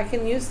 okay, I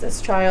can use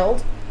this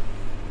child.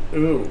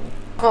 Ooh.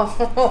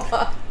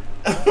 Oh.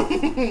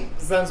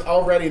 Sounds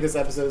already this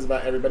episode is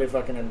about everybody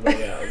fucking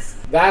everybody else.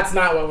 That's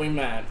not what we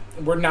meant.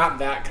 We're not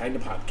that kind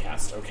of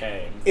podcast,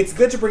 okay? It's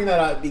good to bring that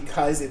up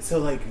because it's so,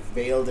 like,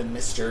 veiled in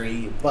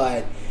mystery,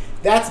 but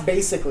that's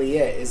basically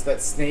it, is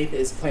that Snape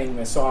is playing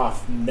this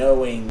off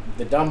knowing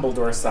the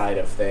Dumbledore side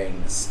of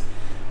things.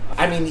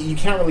 I mean, you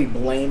can't really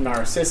blame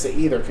Narcissa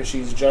either, because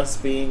she's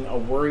just being a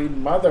worried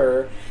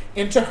mother.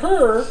 And to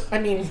her, I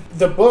mean,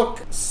 the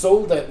book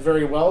sold it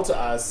very well to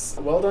us.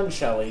 Well done,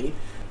 Shelley.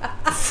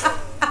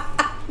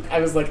 I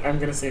was like, I'm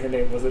going to say her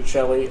name. Was it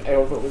Shelley? I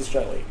hope it was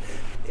Shelley.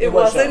 It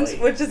wasn't,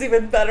 Shelley. which is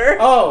even better.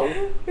 Oh.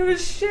 It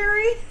was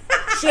Sherry.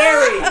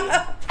 Sherry!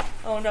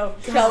 Oh, no.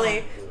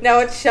 Shelley. No,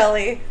 it's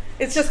Shelley.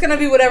 It's just going to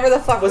be whatever the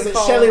fuck was we it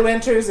call Shelley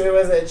Winters or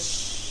was it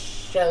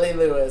Shelley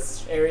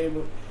Lewis?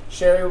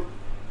 Sherry...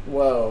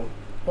 Whoa.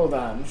 Hold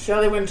on.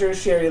 Shelley Winters,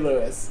 Sherry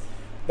Lewis.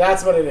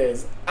 That's what it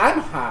is. I'm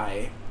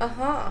high.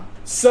 Uh-huh.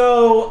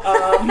 So,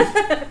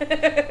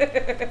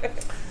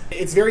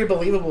 it's very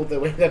believable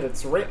the way that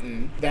it's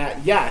written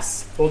that,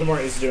 yes,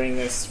 Voldemort is doing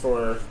this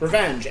for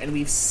revenge, and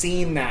we've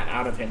seen that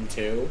out of him,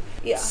 too.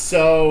 Yeah.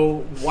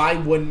 So, why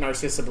wouldn't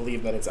Narcissa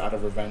believe that it's out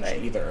of revenge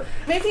either?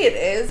 Maybe it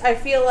is. I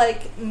feel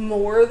like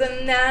more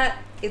than that,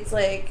 it's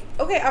like,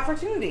 okay,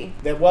 opportunity.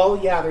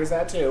 Well, yeah, there's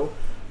that, too.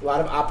 A lot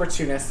of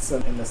opportunists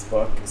in this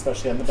book,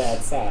 especially on the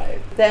bad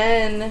side.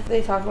 Then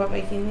they talk about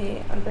making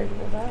the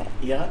Unbreakable Vow.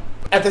 Yeah.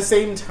 At the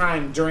same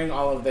time, during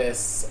all of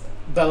this,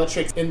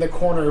 Bellatrix in the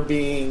corner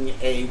being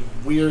a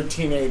weird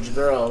teenage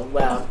girl.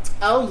 Well,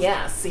 oh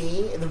yeah,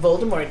 see? The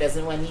Voldemort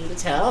doesn't want you to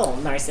tell,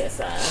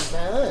 Narcissa.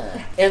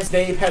 And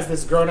Snape has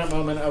this grown-up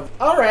moment of,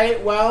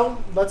 alright,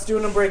 well, let's do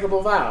an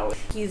Unbreakable Vow.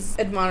 He's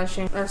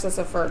admonishing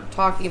Narcissa for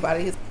talking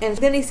about it. And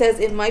then he says,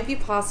 it might be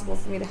possible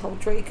for me to help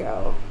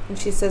Draco. And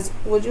she says,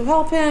 would you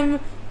help him?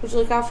 Would you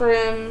look after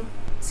him?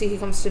 See, he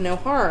comes to no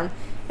harm.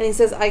 And he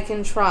says, I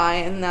can try.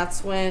 And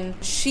that's when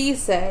she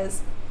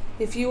says,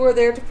 if you were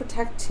there to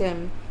protect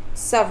him,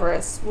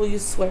 Severus, will you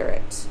swear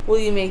it? Will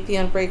you make the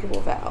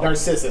Unbreakable Vow?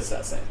 Narcissa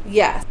says it.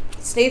 Yes.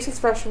 Snape's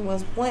expression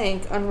was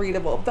blank,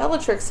 unreadable.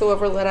 Bellatrix,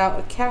 however, let out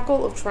a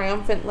cackle of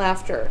triumphant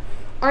laughter.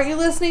 Aren't you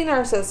listening,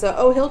 Narcissa?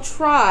 Oh, he'll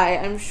try,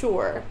 I'm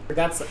sure.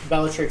 That's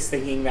Bellatrix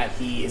thinking that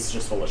he is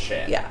just full of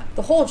shit. Yeah.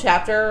 The whole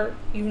chapter,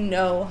 you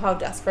know how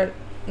desperate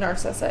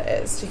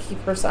Narcissa is to keep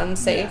her son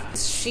safe. Yeah.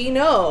 She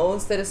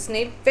knows that if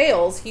Snape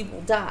fails, he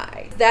will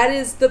die. That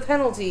is the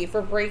penalty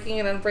for breaking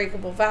an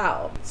unbreakable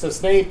vow. So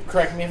Snape,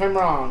 correct me if I'm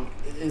wrong,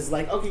 is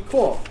like, okay,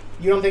 cool.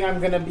 You don't think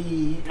I'm going to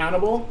be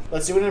accountable?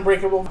 Let's do an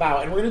unbreakable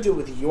vow, and we're going to do it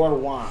with your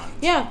wand.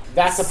 Yeah.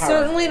 That's the power.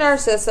 Certainly,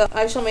 Narcissa,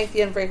 I shall make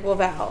the unbreakable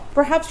vow.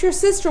 Perhaps your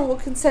sister will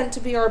consent to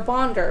be our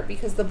bonder,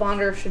 because the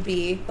bonder should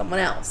be someone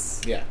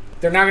else. Yeah.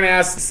 They're not going to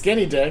ask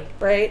Skinny Dick.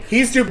 Right.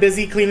 He's too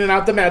busy cleaning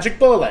out the magic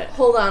bullet.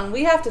 Hold on.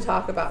 We have to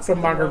talk about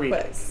some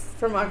margaritas.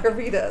 For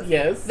margaritas.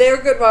 Yes.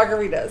 They're good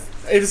margaritas.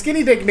 If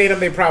Skinny Dick made them,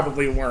 they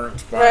probably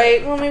weren't. But...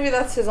 Right. Well, maybe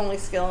that's his only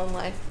skill in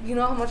life. You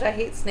know how much I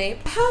hate Snape?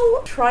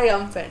 How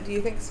triumphant do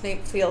you think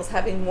Snape feels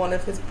having one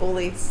of his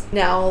bullies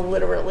now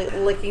literally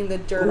licking the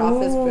dirt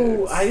off his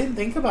boots? I didn't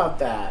think about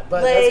that,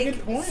 but like, that's a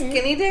good point.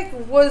 Skinny Dick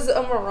was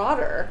a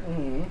marauder.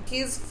 Mm-hmm.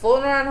 He's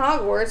floating around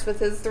Hogwarts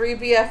with his 3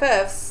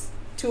 BFFs.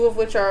 2 of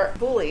which are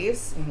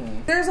bullies.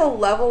 Mm-hmm. There's a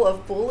level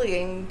of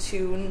bullying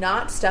to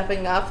not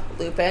stepping up,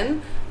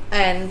 Lupin,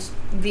 and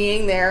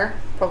being there,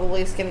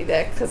 probably Skinny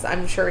Dick, because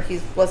I'm sure he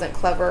wasn't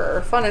clever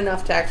or fun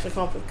enough to actually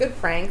come up with good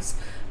pranks,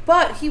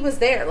 but he was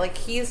there. Like,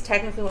 he's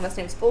technically one of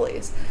Snape's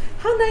bullies.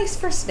 How nice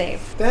for Snape.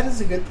 That is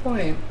a good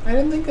point. I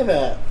didn't think of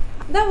that.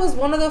 That was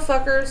one of the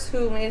fuckers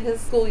who made his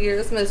school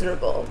years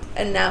miserable,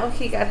 and now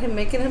he got him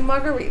making him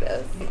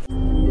margaritas.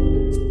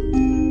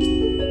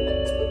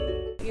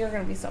 You're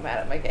gonna be so mad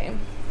at my game.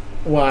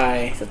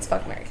 Why? Because it's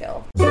fuck, marry,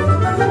 kill.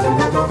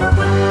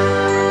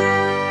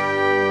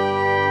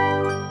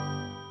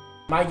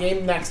 My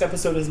game next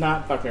episode is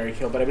not fuck, marry,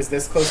 kill, but I was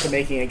this close to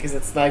making it because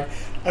it's like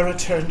a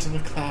return to the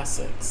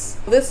classics.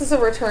 This is a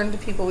return to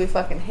people we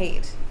fucking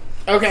hate.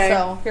 Okay.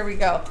 So, here we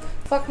go.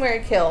 Fuck,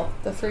 marry, kill.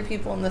 The 3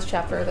 people in this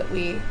chapter that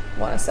we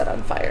want to set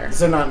on fire.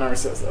 So not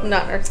Narcissa.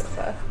 Not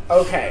Narcissa.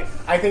 Okay.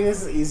 I think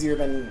this is easier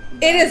than...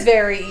 It is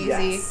very easy.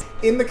 Yes.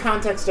 In the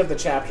context of the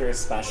chapter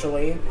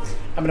especially,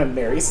 I'm going to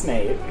marry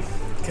Snape.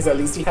 Because at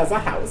least he has a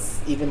house,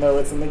 even though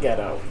it's in the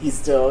ghetto. He's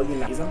still,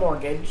 he's a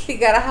mortgage. He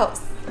got a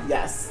house.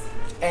 Yes.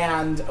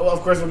 And, well, of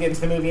course, we'll get into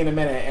the movie in a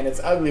minute, and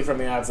it's ugly from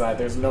the outside.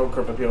 There's no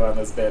curb appeal on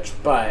this bitch,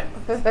 but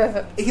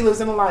he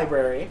lives in a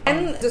library.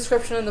 And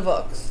description in the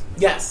books.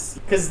 Yes,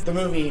 because the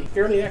movie,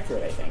 fairly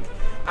accurate, I think.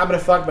 I'm gonna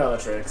fuck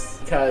Bellatrix,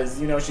 because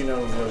you know she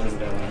knows what she's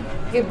doing.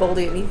 Give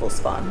Boldy an evil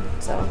spawn,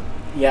 so.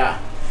 Yeah.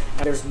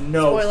 And there's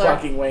no Spoiler.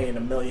 fucking way in a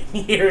million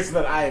years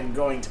that I am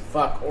going to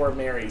fuck or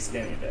marry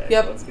Skinny Dick.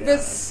 Yep, Let's be the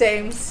honest.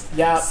 same.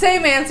 Yep.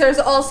 Same answers.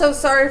 Also,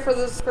 sorry for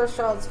this first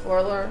child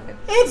spoiler.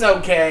 It's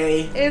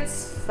okay.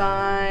 It's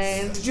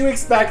fine. Did you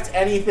expect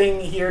anything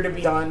here to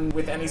be done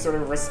with any sort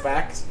of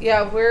respect?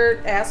 Yeah,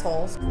 we're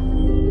assholes.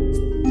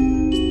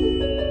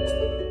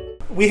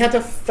 We had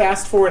to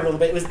fast forward a little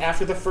bit. It was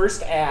after the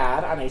first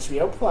ad on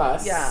HBO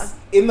Plus. Yeah.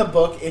 In the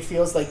book, it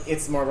feels like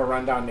it's more of a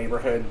rundown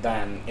neighborhood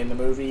than in the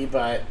movie,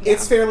 but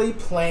it's fairly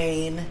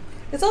plain.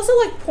 It's also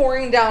like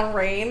pouring down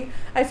rain.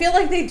 I feel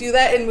like they do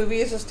that in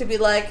movies just to be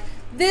like,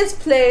 this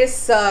place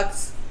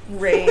sucks.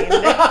 Rain.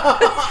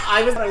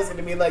 I was going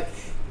to be like,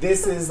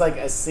 this is like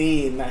a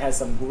scene that has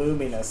some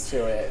gloominess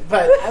to it.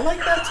 But I like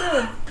that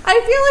too.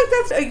 I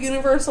feel like that's a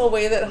universal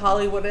way that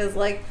Hollywood is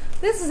like,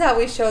 this is how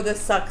we show this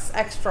sucks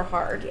extra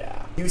hard.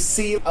 Yeah. You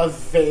see a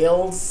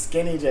veiled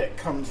Skinny Dick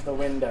come to the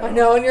window. I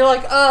know, and you're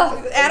like,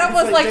 ugh. Adam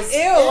was like, just, ew.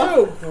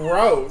 Ew,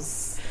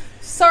 gross.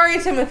 Sorry,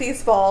 Timothy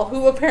Spall,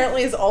 who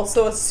apparently is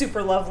also a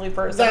super lovely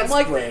person. That's I'm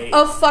like, great.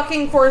 of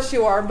fucking course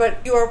you are, but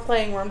you are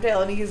playing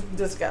Wormtail and he's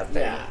disgusting.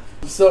 Yeah.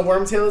 So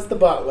Wormtail is the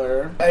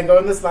butler. I go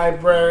in this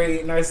library.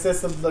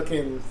 Narcissa's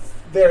looking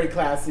very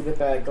classy with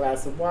that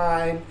glass of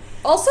wine.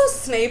 Also,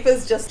 Snape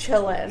is just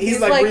chilling. He's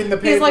like reading the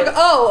paper. He's like,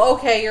 oh,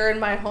 okay, you're in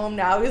my home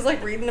now. He's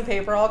like reading the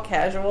paper all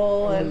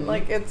casual, and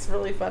like, it's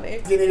really funny.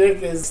 Skinny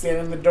Dick is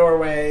standing in the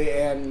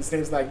doorway, and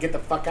Snape's like, get the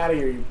fuck out of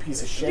here, you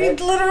piece of He shit.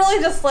 literally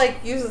just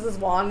like uses his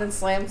wand and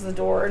slams the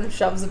door and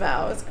shoves him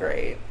out. It's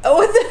great.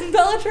 Oh, and then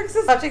Bellatrix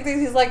is touching things.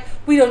 He's like,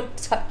 we don't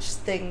touch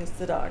things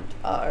that aren't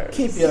ours.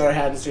 Keep your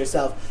hands to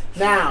yourself.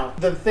 Now,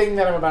 the thing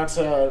that I'm about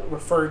to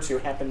refer to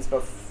happens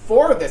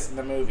before this in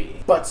the movie,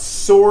 but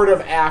sort of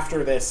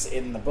after this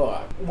in the book.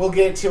 We'll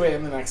get to it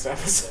in the next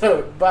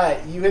episode,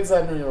 but you had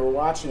said when you were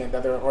watching it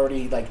that they're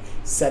already, like,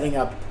 setting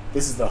up,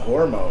 this is the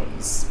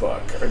hormones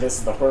book, or this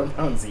is the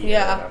hormones year,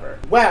 Yeah. or whatever.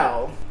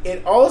 Well,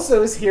 it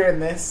also is here in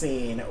this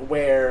scene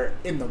where,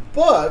 in the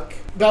book,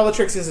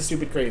 Bellatrix is a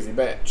stupid, crazy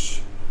bitch.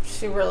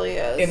 She really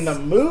is. In the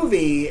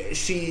movie,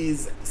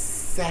 she's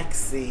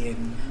sexy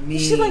and mean.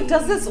 She like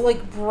does this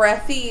like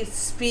breathy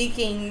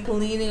speaking,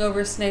 leaning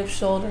over Snape's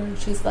shoulder, and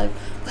she's like,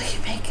 "Will you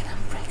make an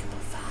unbreakable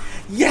vow?"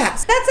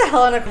 Yes! That's a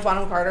Helena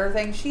Bonham Carter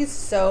thing. She's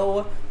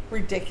so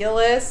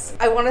ridiculous.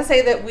 I want to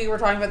say that we were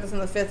talking about this in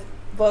the 5th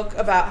book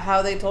about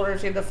how they told her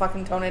she had to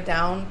fucking tone it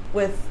down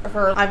with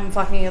her I'm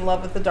fucking in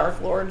love with the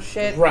Dark Lord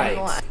shit. Right.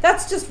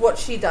 That's just what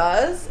she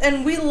does.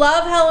 And we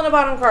love Helena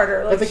Bonham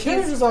Carter. Like, But the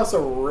character is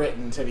also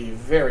written to be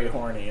very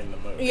horny in the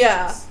movie.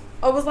 yeah.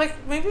 I was like,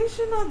 maybe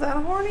she's not that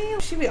horny.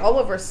 She'd be all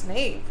over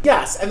Snape.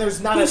 Yes, and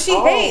there's not Who at she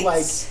all, hates.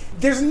 like,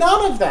 there's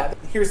none of that.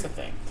 Here's the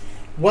thing.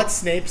 What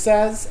Snape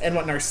says and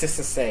what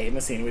Narcissa say in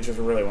the scene, which is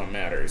really what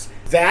matters,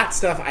 that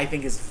stuff I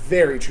think is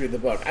very true to the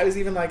book. I was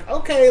even like,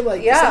 okay,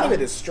 like, Yeah. some of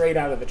it is straight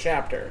out of the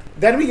chapter.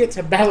 Then we get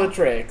to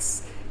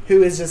Bellatrix,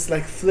 who is just,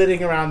 like,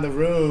 flitting around the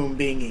room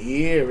being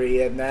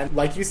eerie, and then,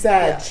 like you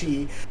said, Yeah.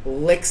 she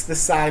licks the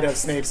side of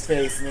Snape's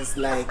face and is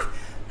like,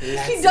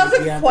 She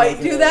doesn't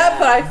quite do that,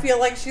 but I feel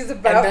like she's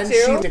about and then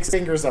to. she sticks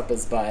fingers up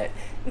his butt.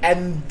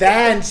 And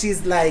then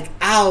she's like,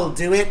 I'll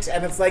do it.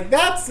 And it's like,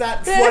 that's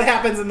not what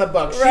happens in the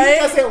book. Right? She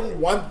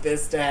doesn't want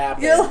this to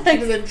happen. You're like-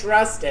 She doesn't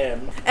trust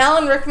him.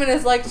 Alan Rickman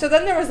is like, so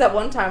then there was that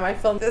one time I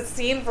filmed this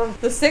scene from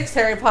the 6th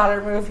Harry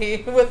Potter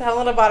movie with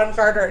Helena Bonham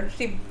Carter, and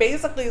she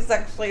basically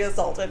sexually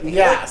assaulted me.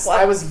 Yes, Like,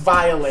 what? I was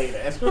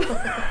violated.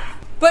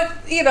 But,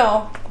 you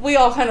know, we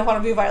all kind of want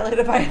to be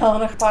violated by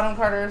Helena Bonham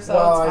Carter, so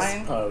well, it's I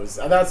fine. suppose.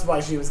 That's why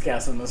she was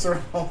cast in this role.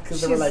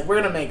 Because they were She's- like, we're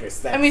going to make her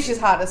sexy. I mean, she's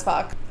hot as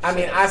fuck. I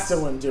mean, I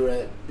still wouldn't do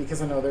it.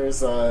 Because I know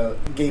there's a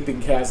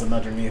gaping chasm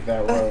underneath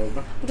that robe.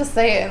 I'm just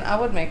saying, I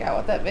would make out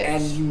with that bitch.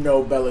 And you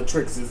know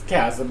Bellatrix's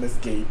chasm is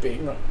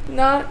gaping.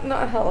 Not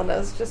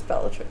Helena's, just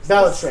Bellatrix.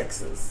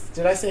 Bellatrix's.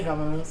 Did I say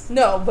Helena's?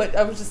 No, but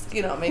I was just,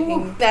 you know,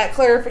 making that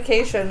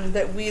clarification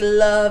that we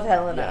love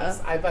Helena.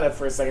 Yes, I thought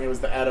for a second it was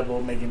the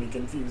edible making me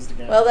confused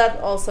again. Well, that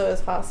also is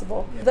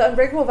possible. Yeah. The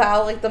Unbreakable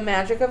Vow, like the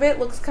magic of it,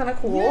 looks kind of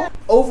cool. Yeah.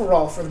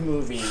 Overall for the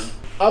movie,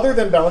 other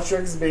than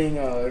Bellatrix being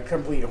a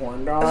complete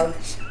horn dog,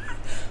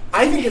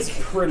 I think it's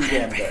pretty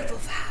damn good.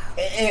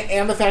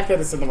 And the fact that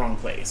it's in the wrong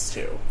place,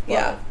 too.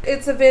 Yeah,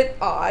 it's a bit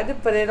odd,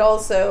 but it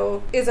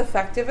also is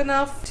effective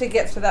enough to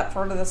get to that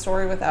part of the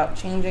story without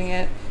changing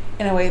it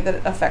in a way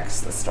that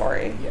affects the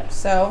story. Yeah.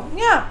 So,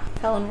 yeah.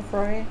 Helen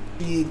McCrory,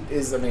 She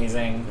is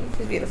amazing.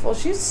 she's beautiful.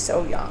 She's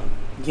so young.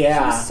 Yeah,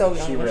 She was so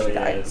young she when really she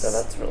died, is. so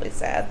that's really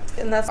sad.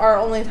 And that's our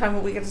only time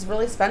that we get to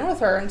really spend with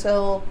her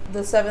until the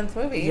 7th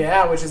movie.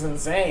 Yeah, which is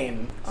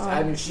insane.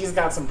 I mean, she's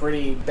got some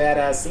pretty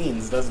badass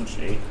scenes, doesn't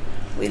she?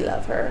 We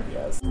love her.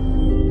 Yes.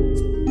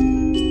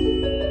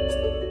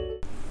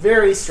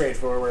 Very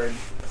straightforward.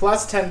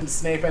 Plus 10 to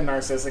Snape and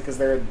Narcissa because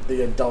they're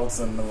the adults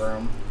in the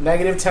room.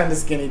 Negative 10 to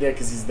Skinny Dick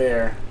because he's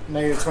there.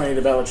 Negative 20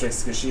 to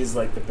Bellatrix because she's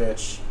like the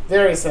bitch.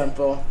 Very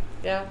simple.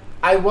 Yeah.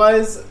 I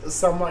was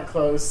somewhat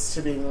close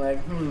to being like,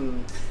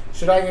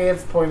 should I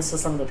give points to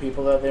some of the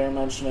people that they were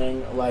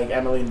mentioning, like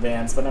Emmeline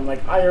Vance? But I'm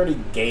like, I already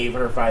gave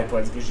her 5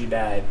 points because she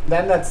died.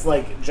 Then that's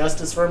like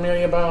justice for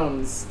Amelia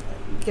Bones.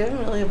 Give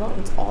Amelia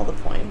Bones all the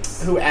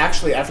points. Who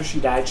actually, after she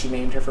died, she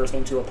named her first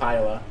name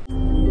Tuapila.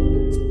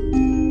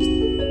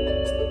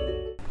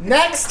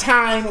 Next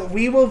time,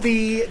 we will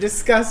be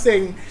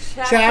discussing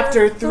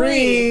Chapter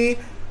 3.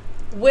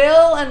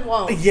 Will and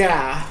Won't.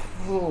 Yeah.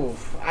 Ooh,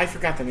 I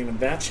forgot the name of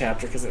that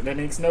chapter because it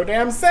makes no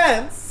damn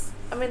sense.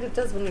 I mean, it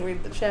does when you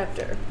read the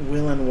chapter.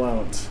 Will and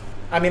Won't.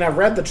 I mean, I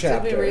read the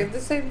chapter. Did we read the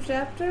same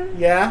chapter?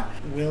 Yeah.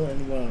 Will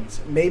and Won't.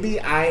 Maybe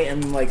I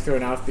am, like,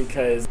 thrown off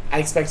because I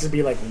expect it to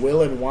be, like,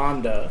 Will and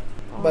Wanda.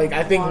 Like,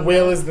 I think Wanda.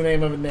 Will is the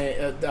name of a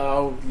name.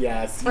 Oh,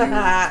 yes.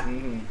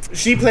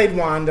 She played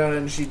Wanda,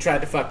 and she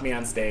tried to fuck me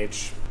on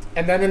stage.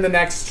 And then in the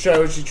next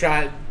show, she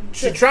tried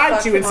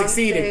to and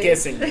succeeded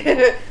kissing me.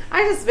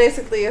 I just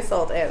basically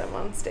assault Adam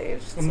on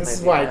stage. And this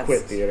is why I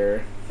quit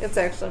theater. It's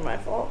actually my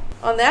fault.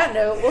 On that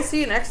note, we'll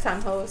see you next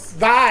time, hosts.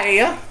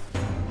 Bye!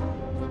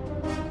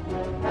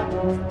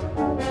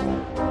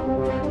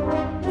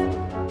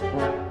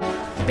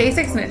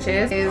 Basic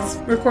Snitches is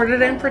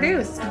recorded and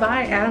produced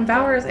by Adam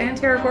Bowers and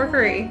Tara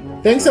Corkery.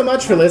 Thanks so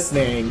much for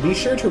listening. Be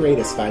sure to rate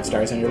us 5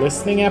 stars on your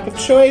listening app of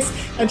choice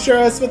and share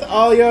us with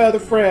all your other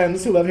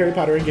friends who love Harry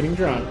Potter and getting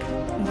drunk.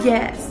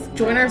 Yes.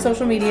 Join our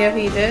social media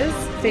pages,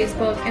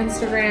 Facebook,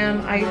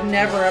 Instagram. I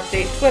never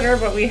update Twitter,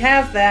 but we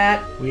have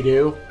that. We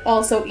do.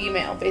 Also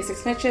email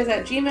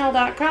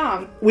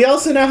basicsnitches@gmail.com. We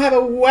also now have a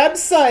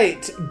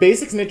website,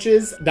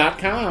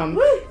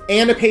 basicsnitches.com,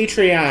 and a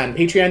Patreon,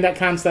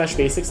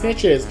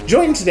 patreon.com/basicsnitches.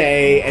 Join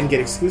today and get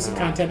exclusive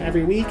content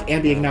every week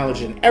and be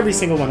acknowledged in every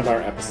single one of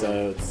our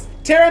episodes.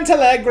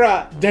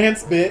 Tarantellegra,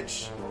 dance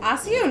bitch. I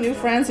see you new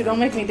friends who don't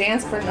make me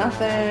dance for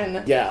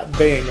nothing. Yeah,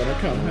 they ain't gonna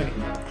come, honey.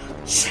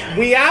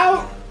 We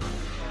out!